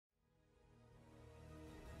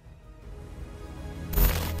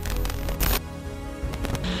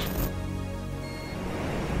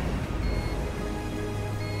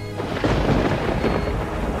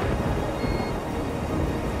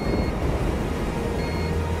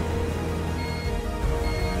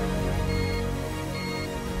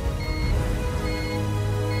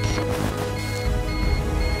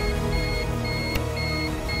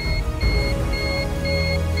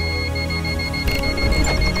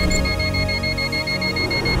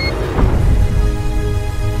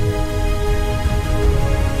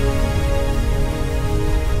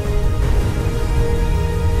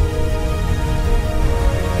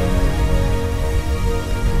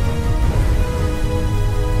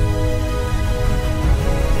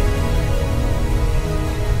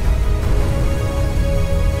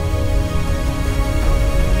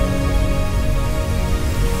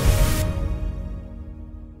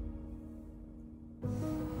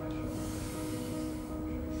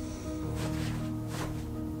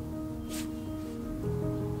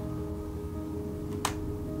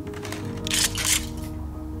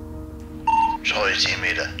Charlie team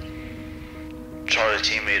leader. Charlie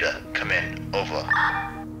team leader, come in. Over.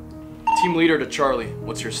 Team leader to Charlie.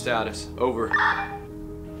 What's your status? Over.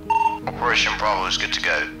 Operation Bravo is good to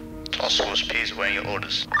go. Task Force P is awaiting your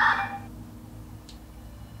orders.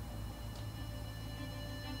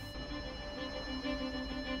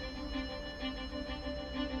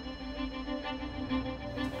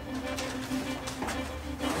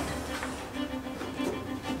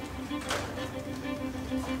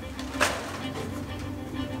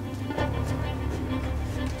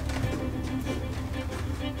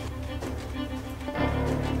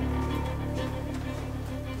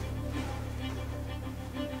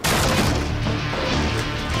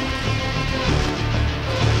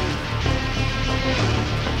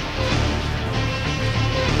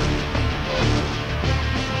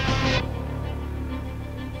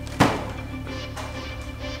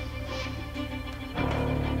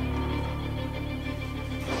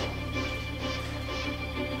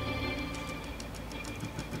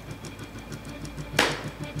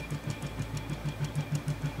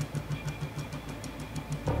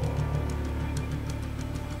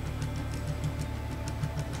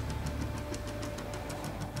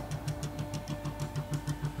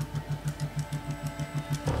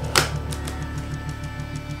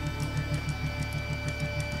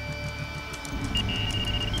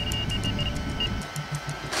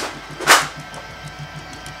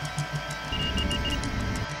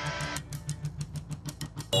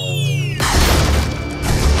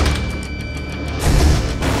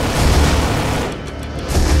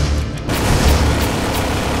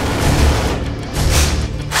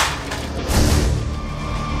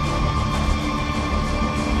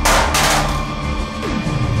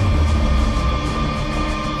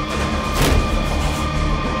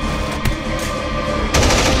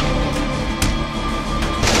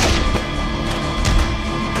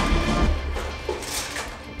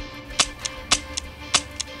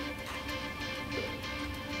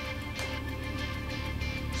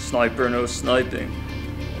 Sniper, no sniping.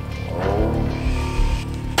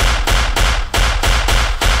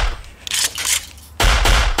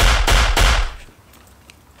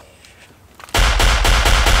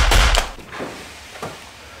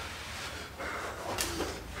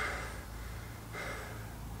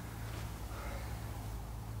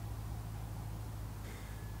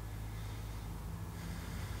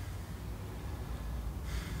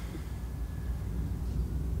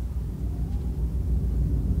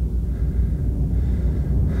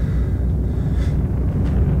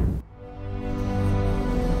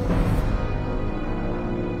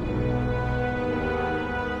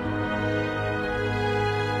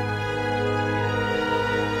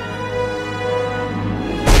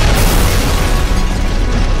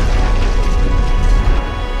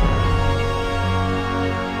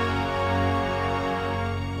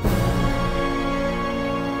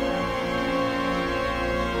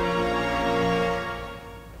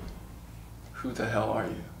 Who the hell are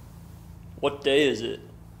you? What day is it?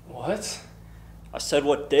 What? I said,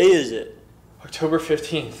 what day is it? October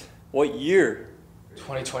 15th, What year?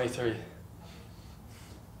 2023.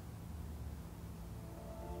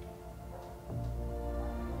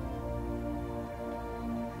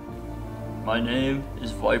 My name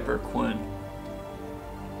is Viper Quinn.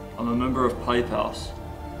 I'm a member of Pipe House.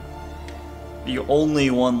 The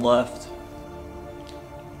only one left.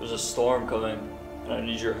 There's a storm coming, and I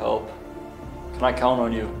need your help. Can I count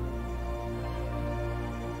on you?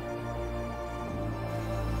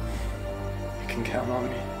 You can count on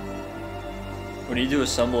me. We need to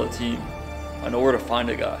assemble a team. I know where to find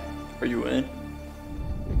a guy. Are you in?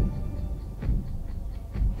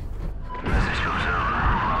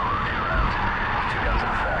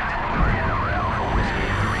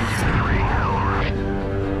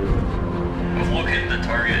 I've located the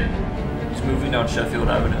target. He's moving down Sheffield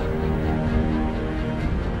Avenue.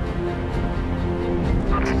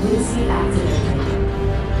 Lucy activated.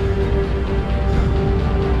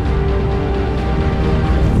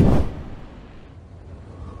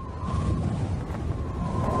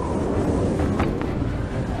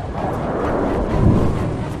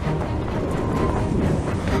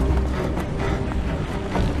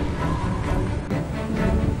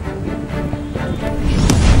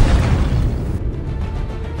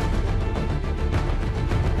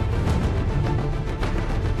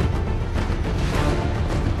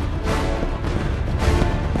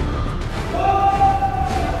 Oh!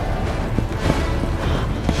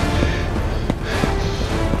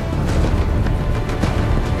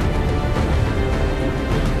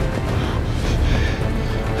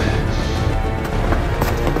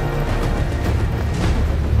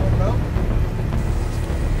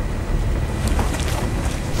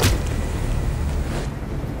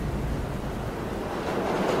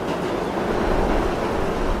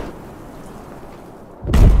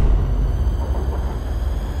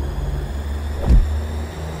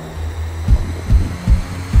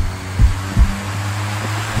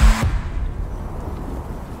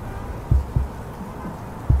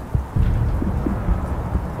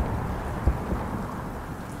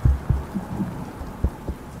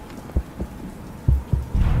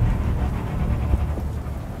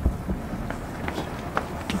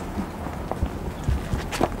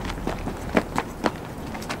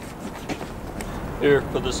 Here,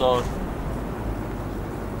 put this on.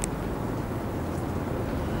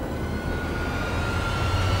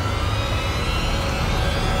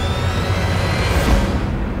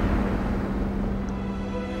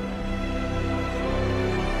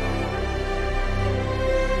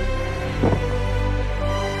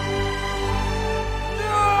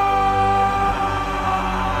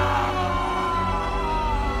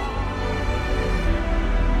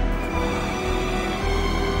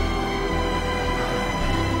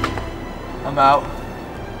 I'm out.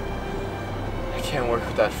 I can't work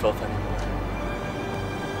with that filth anymore.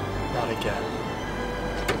 Not again.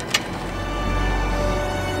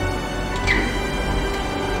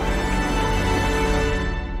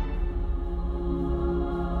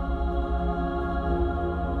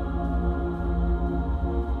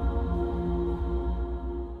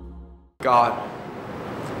 God,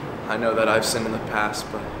 I know that I've sinned in the past,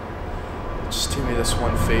 but just do me this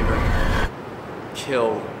one favor.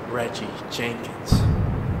 Kill Reggie Jenkins.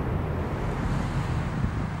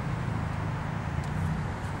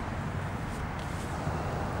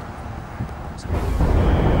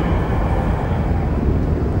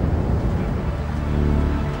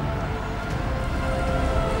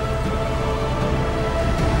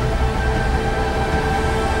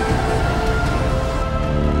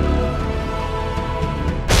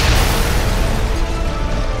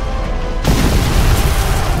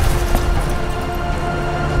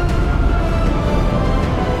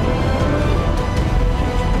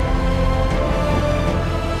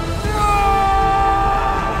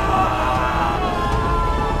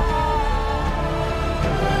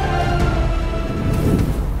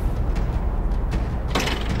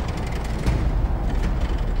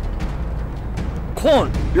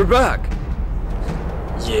 Quant, you're back!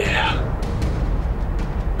 Yeah.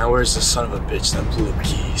 Now where's the son of a bitch that blew up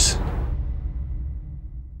Keys?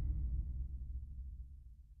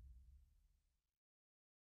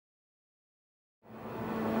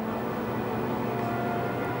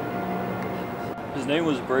 His name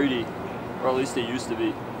was Brady, or at least it used to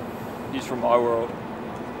be. He's from my world.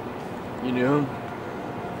 You knew him?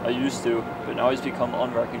 I used to, but now he's become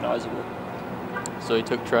unrecognizable. So he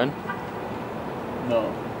took Trent?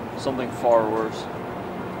 No, something far worse.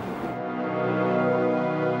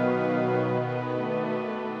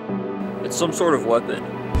 It's some sort of weapon.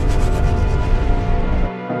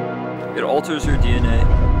 It alters your DNA.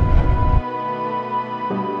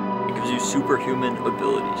 It gives you superhuman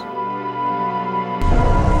abilities.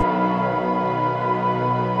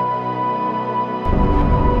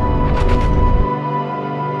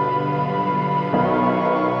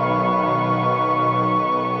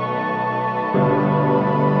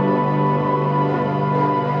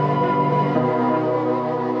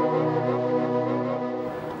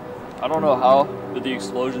 I don't know how, but the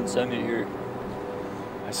explosion sent me here.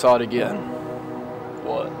 I saw it again.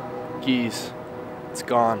 What? Keys. It's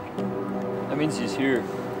gone. That means he's here.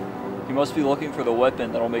 He must be looking for the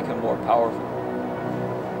weapon that'll make him more powerful.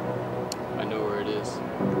 I know where it is.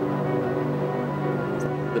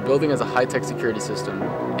 The building has a high-tech security system.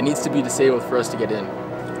 It needs to be disabled for us to get in.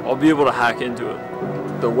 I'll be able to hack into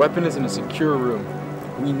it. The weapon is in a secure room.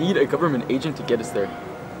 We need a government agent to get us there.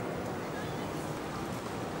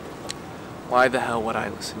 Why the hell would I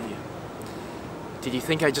listen to you? Did you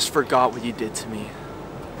think I just forgot what you did to me?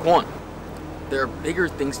 Quant, there are bigger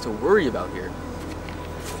things to worry about here.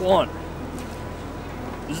 Quant,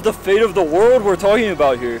 this is the fate of the world we're talking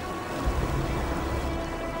about here.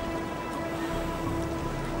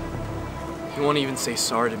 You won't even say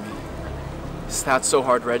sorry to me. Is that so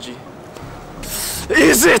hard, Reggie?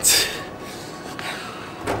 Is it?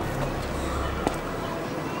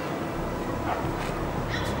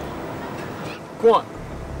 Quant,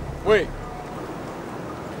 wait.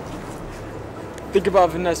 Think about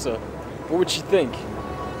Vanessa. What would she think?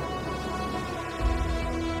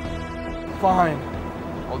 Fine.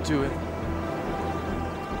 I'll do it.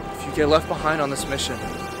 If you get left behind on this mission,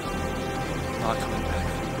 I'm not coming back.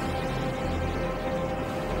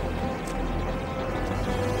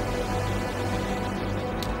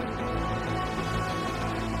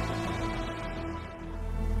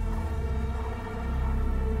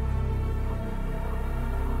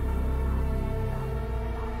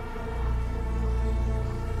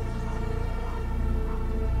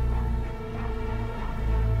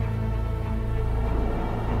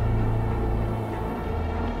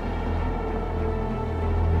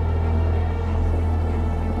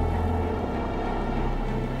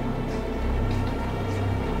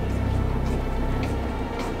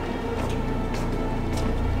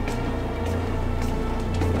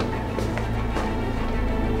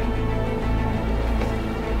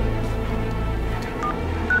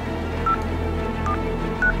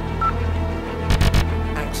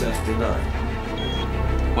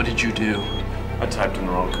 did you do? I typed in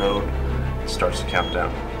the wrong code. It starts the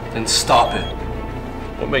countdown. Then stop it.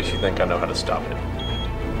 What makes you think I know how to stop it?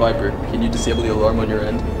 Viper, can you disable the alarm on your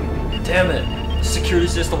end? Damn it! The security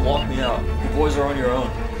system locked me out. You boys are on your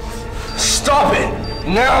own. Stop it!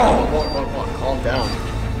 Now! What? Calm down.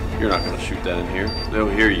 You're not gonna shoot that in here. They'll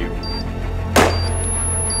hear you.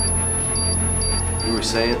 You were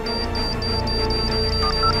saying?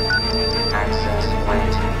 Access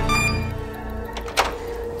granted.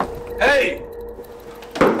 Hey!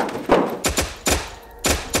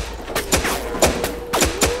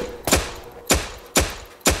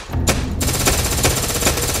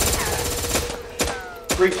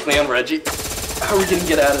 Great plan, Reggie. How are we gonna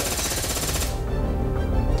get out of this?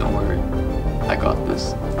 Don't worry. I got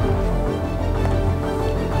this.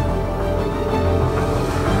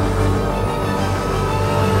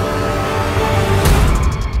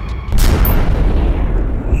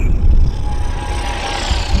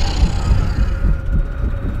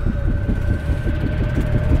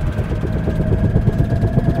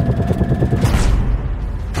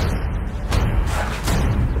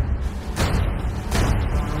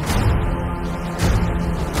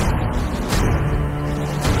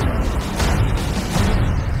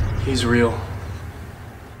 He's real.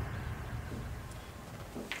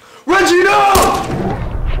 Reggie, no!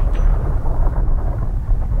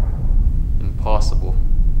 Impossible.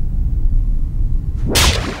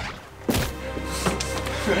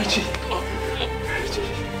 Reggie.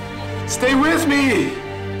 Stay with me!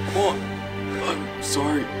 Quant, I'm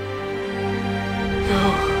sorry. No!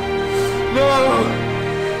 No!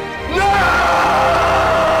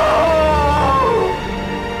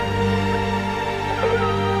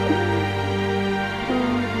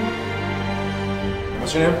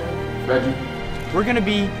 What's your name? Reggie. We're gonna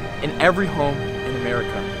be in every home in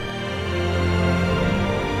America.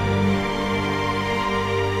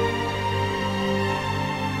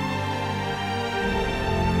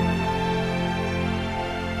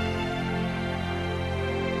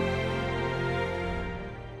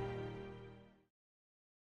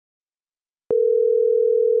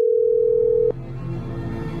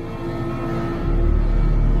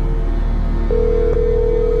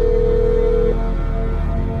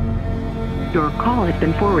 Your call has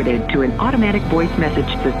been forwarded to an automatic voice message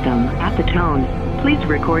system. At the tone, please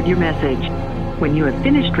record your message. When you have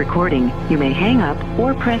finished recording, you may hang up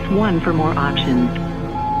or press 1 for more options.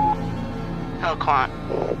 Hello, Quant.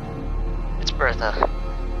 It's Bertha,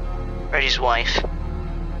 Reggie's wife.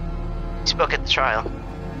 He spoke at the trial.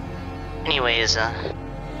 Anyways, the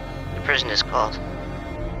prison is called.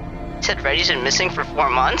 He said Reggie's been missing for 4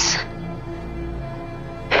 months?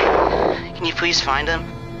 Can you please find him?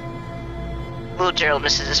 Little Gerald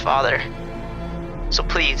misses his father. So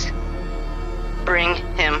please, bring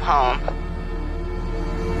him home.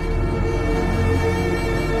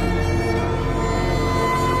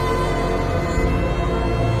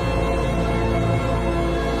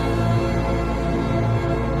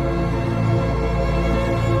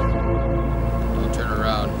 Don't turn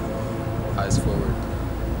around. Eyes forward.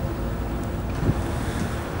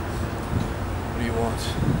 What do you want?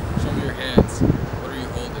 Show me your hands. What are you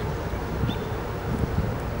holding?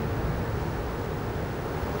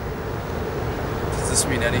 Does this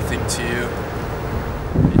mean anything to you?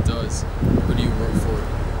 It does. Who do you work for?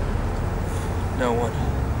 No one.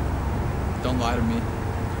 Don't lie to me.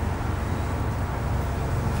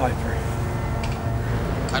 Viper.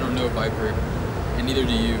 I don't know Viper, and neither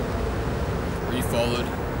do you. Are you followed?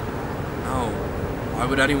 No. Why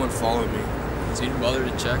would anyone follow me? So you didn't bother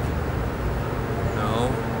to check? No.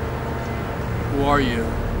 Who are you?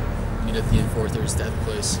 Meet at the Enforcer's death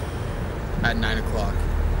place. At 9 o'clock.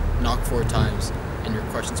 Knock 4 times, and your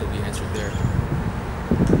questions will be answered there.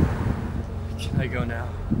 Can I go now?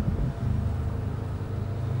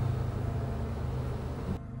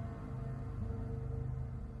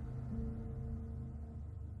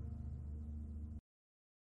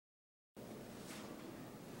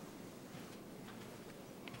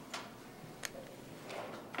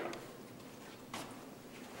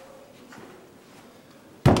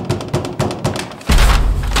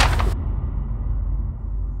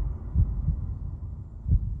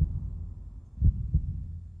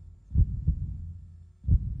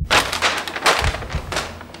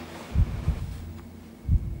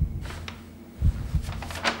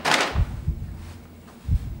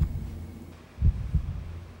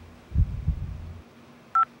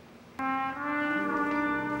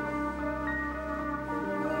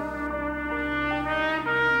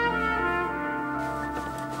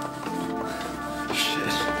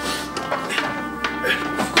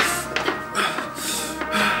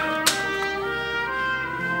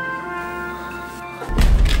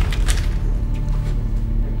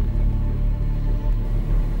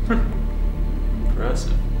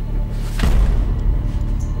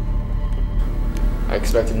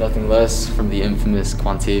 nothing less from the infamous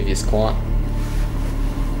Quantavious Quant.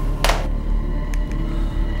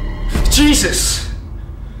 Jesus!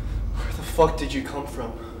 Where the fuck did you come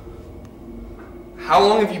from? How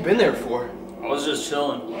long have you been there for? I was just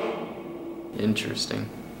chilling. Interesting.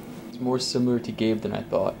 It's more similar to Gabe than I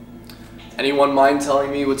thought. Anyone mind telling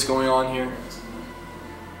me what's going on here?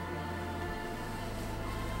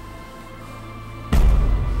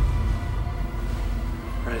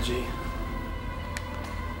 Reggie.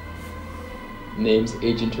 Name's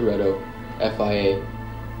Agent Toretto, FIA.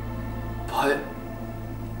 But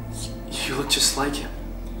you look just like him.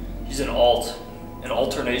 He's an alt. An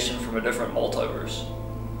alternation from a different multiverse.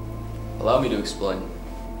 Allow me to explain.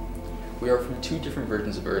 We are from two different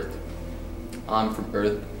versions of Earth. I'm from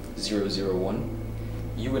Earth 001.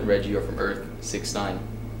 You and Reggie are from Earth 69.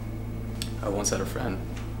 I once had a friend.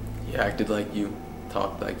 He acted like you,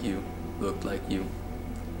 talked like you, looked like you.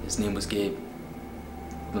 His name was Gabe.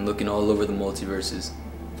 I've been looking all over the multiverses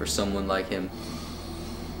for someone like him.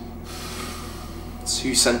 So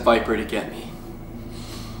you sent Viper to get me.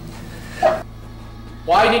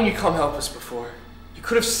 Why didn't you come help us before? You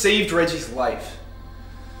could have saved Reggie's life.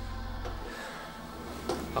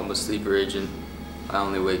 I'm a sleeper agent. I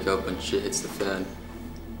only wake up when shit hits the fan.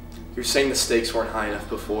 You're saying the stakes weren't high enough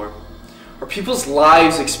before. Are people's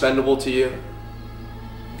lives expendable to you?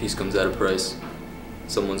 Peace comes at a price.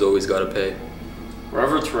 Someone's always gotta pay.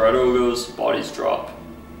 Wherever Toretto goes, bodies drop.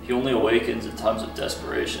 He only awakens in times of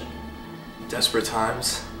desperation. Desperate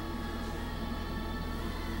times?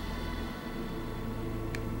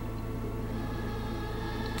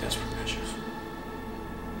 Desperate measures.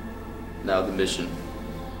 Now the mission.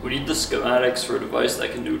 We need the schematics for a device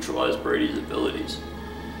that can neutralize Brady's abilities.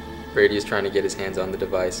 Brady is trying to get his hands on the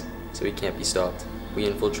device, so he can't be stopped. We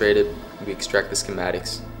infiltrate it, we extract the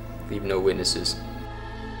schematics. Leave no witnesses.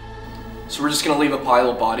 So we're just gonna leave a pile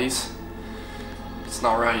of bodies? It's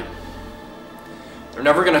not right. They're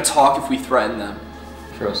never gonna talk if we threaten them.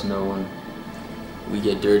 Trust no one. We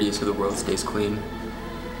get dirty so the world stays clean.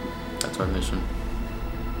 That's our mission.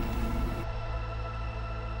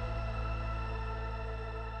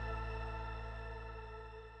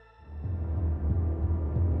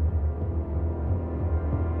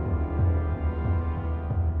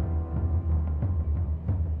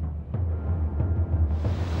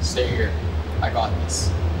 Stay here. I got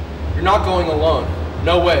this. You're not going alone.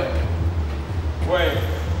 No way. Wait.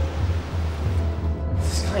 Is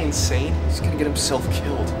this guy insane? He's gonna get himself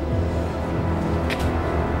killed.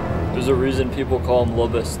 There's a reason people call him La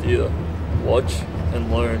Bestia. Watch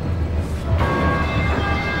and learn.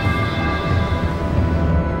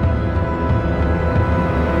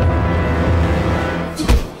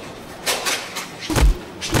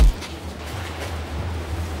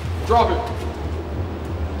 Drop it.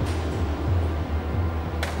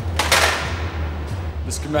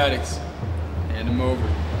 The schematics. Hand them over.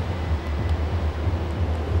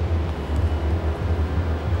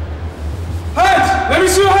 Heads! Let me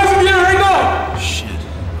see your hands in the air right now! Shit.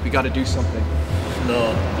 We gotta do something.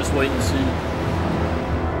 No, just wait and see.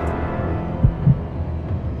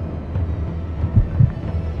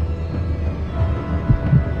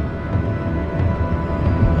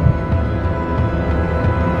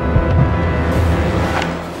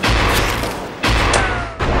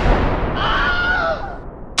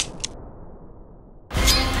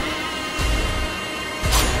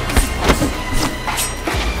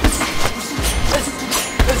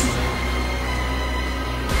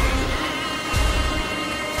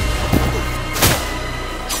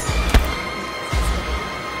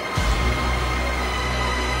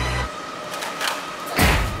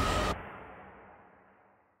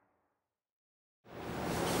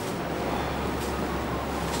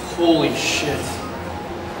 Holy shit.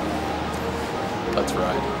 Let's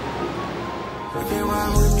ride. They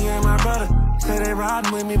ride with me and my brother. Say they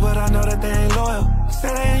riding with me, but I know that they ain't loyal.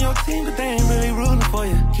 Say they in your team, but they ain't really rooting for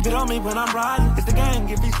you. Keep it on me when I'm riding. It's the game,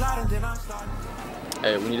 get me sliding, then I'm starting.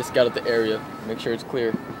 Hey, we need to scout out the area. Make sure it's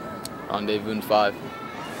clear. Rendezvous in 5.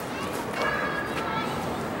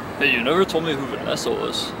 Hey, you never told me who Vanessa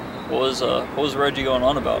was. What was Reggie going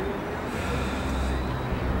on about?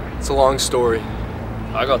 It's a long story.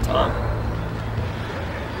 I got time.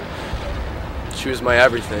 She was my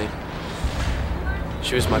everything.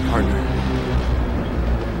 She was my partner.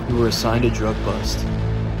 We were assigned a drug bust.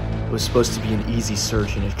 It was supposed to be an easy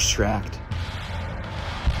search and extract.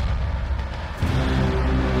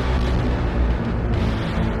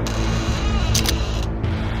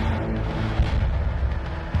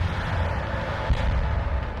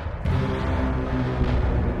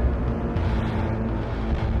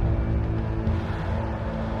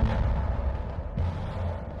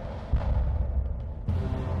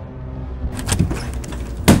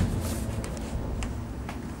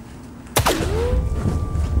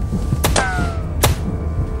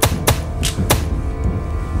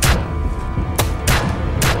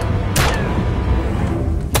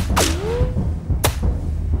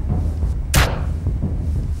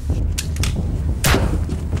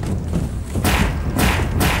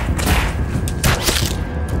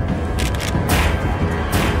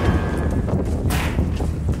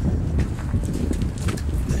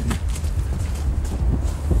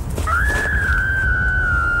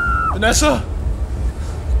 Vanessa?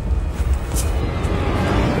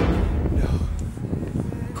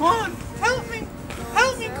 Quant, help me!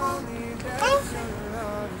 Help me, Quant! Help me!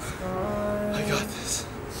 I got this.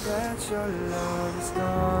 That your love is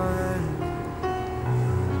gone.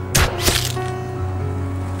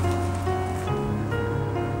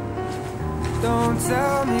 Don't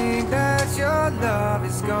tell me that your love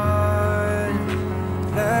is gone.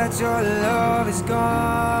 That your love is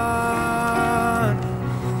gone.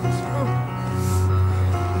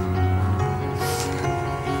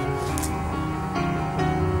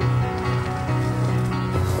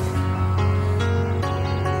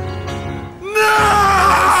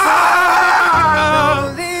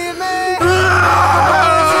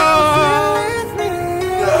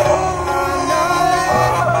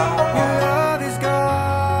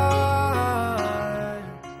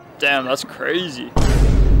 Damn, that's crazy.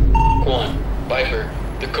 Quant, Viper,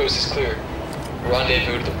 the coast is clear.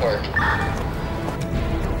 Rendezvous to the park.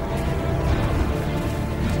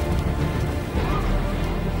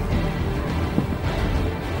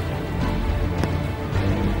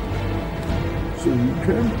 So you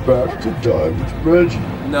came back to die with Reggie?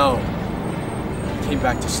 No. I came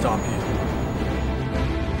back to stop you.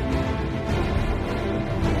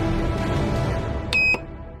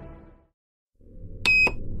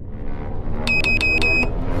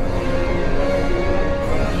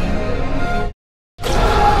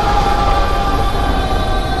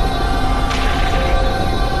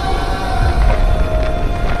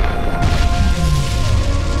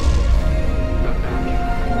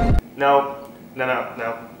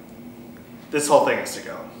 No. This whole thing has to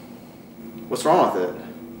go. What's wrong with it?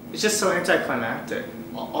 It's just so anticlimactic.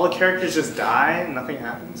 All the characters just die and nothing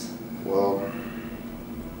happens. Well,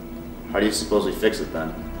 how do you suppose we fix it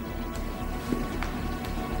then?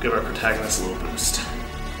 Give our protagonist a little boost.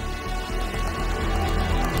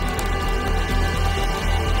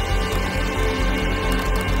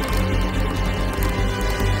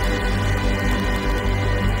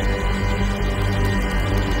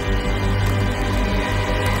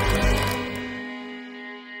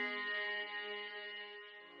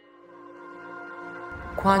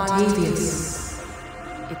 Quantavius,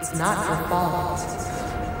 it's not your fault.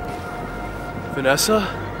 Vanessa?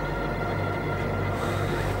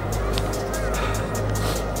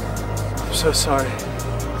 I'm so sorry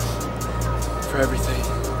for everything.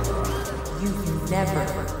 You've never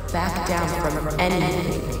backed down from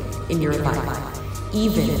anything in your life,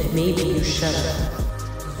 even if maybe you should.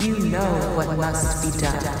 You know what must be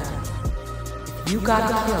done. If you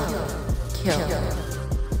gotta kill.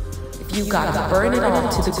 If you gotta burn it all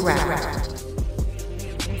to the ground,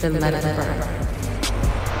 then let it burn.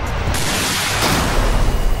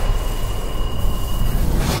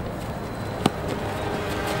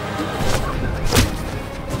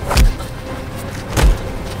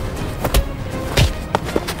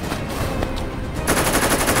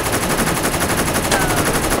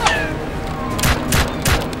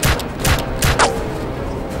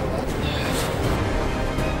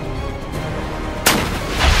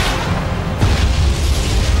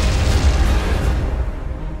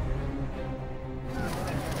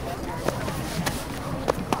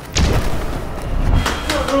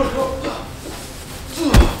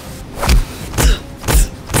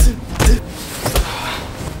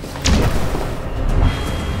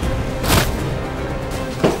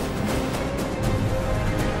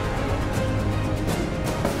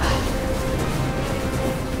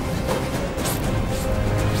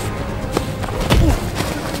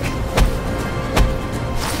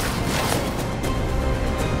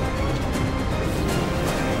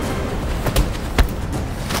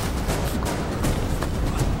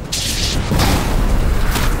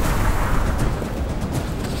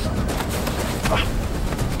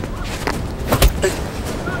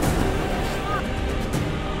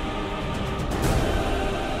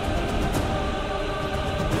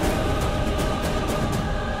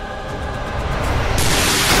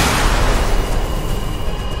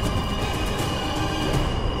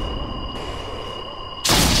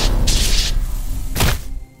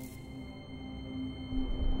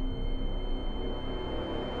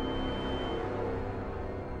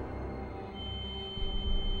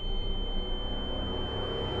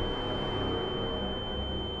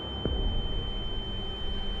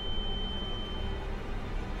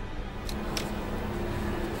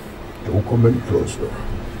 Don't come any closer.